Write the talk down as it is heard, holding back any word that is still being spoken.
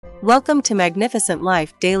Welcome to Magnificent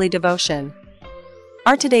Life Daily Devotion.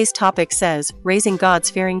 Our today's topic says, Raising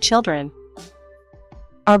God-Fearing Children.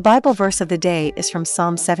 Our Bible verse of the day is from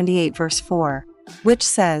Psalm 78 verse 4, which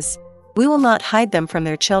says, "We will not hide them from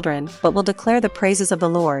their children, but will declare the praises of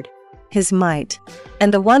the Lord, His might,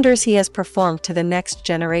 and the wonders He has performed to the next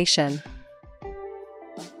generation."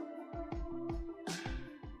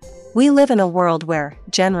 We live in a world where,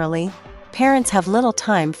 generally, parents have little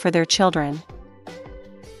time for their children.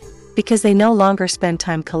 Because they no longer spend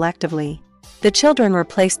time collectively, the children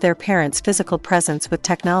replace their parents' physical presence with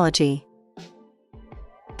technology.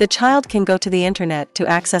 The child can go to the internet to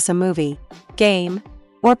access a movie, game,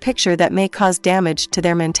 or picture that may cause damage to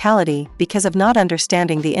their mentality because of not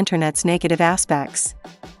understanding the internet's negative aspects.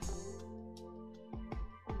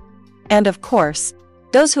 And of course,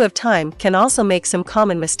 those who have time can also make some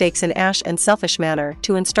common mistakes in ash and selfish manner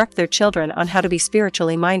to instruct their children on how to be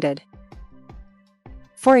spiritually minded.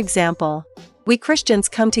 For example, we Christians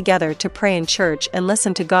come together to pray in church and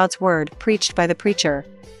listen to God's word preached by the preacher,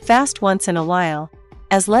 fast once in a while,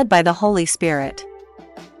 as led by the Holy Spirit.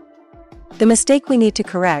 The mistake we need to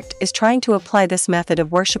correct is trying to apply this method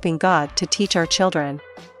of worshiping God to teach our children.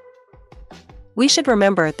 We should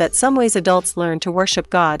remember that some ways adults learn to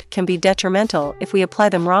worship God can be detrimental if we apply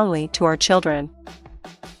them wrongly to our children.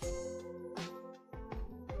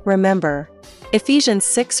 Remember, Ephesians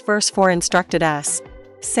 6 verse 4 instructed us,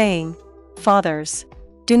 saying, "Fathers,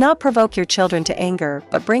 do not provoke your children to anger,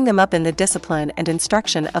 but bring them up in the discipline and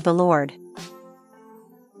instruction of the Lord."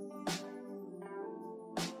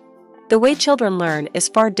 The way children learn is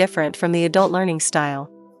far different from the adult learning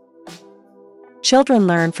style. Children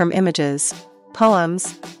learn from images,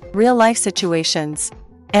 poems, real-life situations,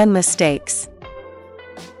 and mistakes.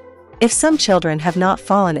 If some children have not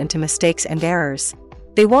fallen into mistakes and errors,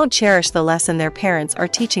 they won't cherish the lesson their parents are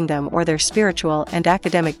teaching them or their spiritual and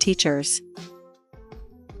academic teachers.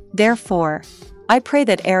 Therefore, I pray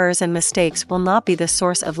that errors and mistakes will not be the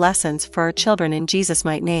source of lessons for our children in Jesus'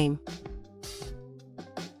 mighty name.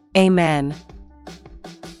 Amen.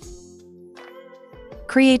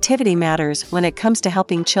 Creativity matters when it comes to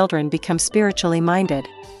helping children become spiritually minded.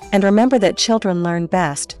 And remember that children learn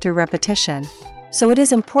best through repetition, so it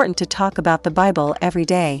is important to talk about the Bible every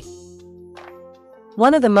day.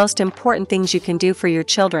 One of the most important things you can do for your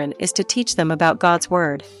children is to teach them about God's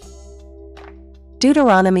Word.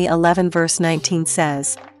 Deuteronomy 11 verse 19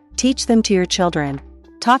 says, "Teach them to your children,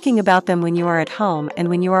 talking about them when you are at home and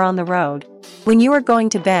when you are on the road, when you are going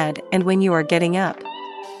to bed and when you are getting up."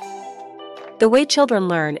 The way children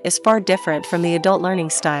learn is far different from the adult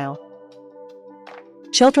learning style.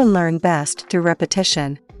 Children learn best through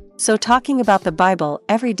repetition, so talking about the Bible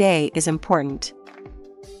every day is important.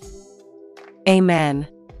 Amen.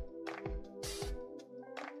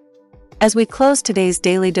 As we close today's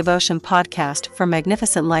daily devotion podcast from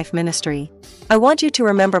Magnificent Life Ministry, I want you to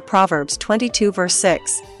remember Proverbs 22 verse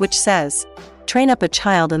 6, which says, "Train up a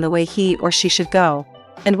child in the way he or she should go,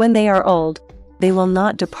 and when they are old, they will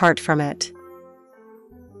not depart from it."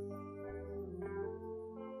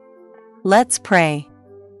 Let's pray.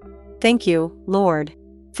 Thank you, Lord,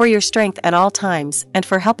 for your strength at all times and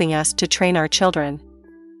for helping us to train our children.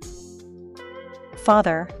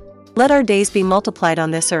 Father, let our days be multiplied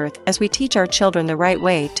on this earth as we teach our children the right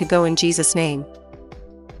way to go in Jesus' name.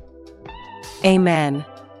 Amen.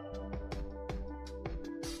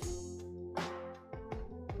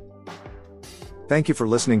 Thank you for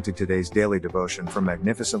listening to today's daily devotion from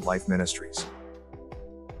Magnificent Life Ministries.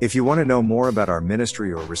 If you want to know more about our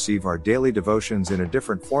ministry or receive our daily devotions in a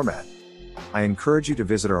different format, I encourage you to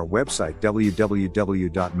visit our website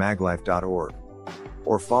www.maglife.org.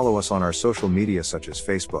 or follow us on our social media such as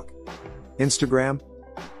Facebook, Instagram,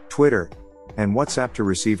 Twitter, and WhatsApp to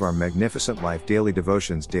receive our Magnificent Life daily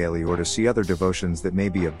devotions daily or to see other devotions that may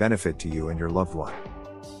be of benefit to you and your loved one.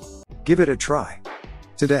 Give it a try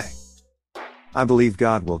today. I believe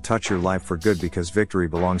God will touch your life for good because victory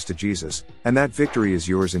belongs to Jesus, and that victory is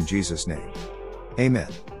yours in Jesus' name. Amen.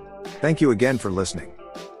 Thank you again for listening.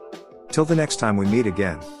 Till the next time we meet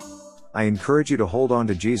again, I encourage you to hold on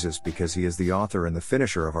to Jesus because He is the author and the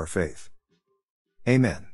finisher of our faith. Amen.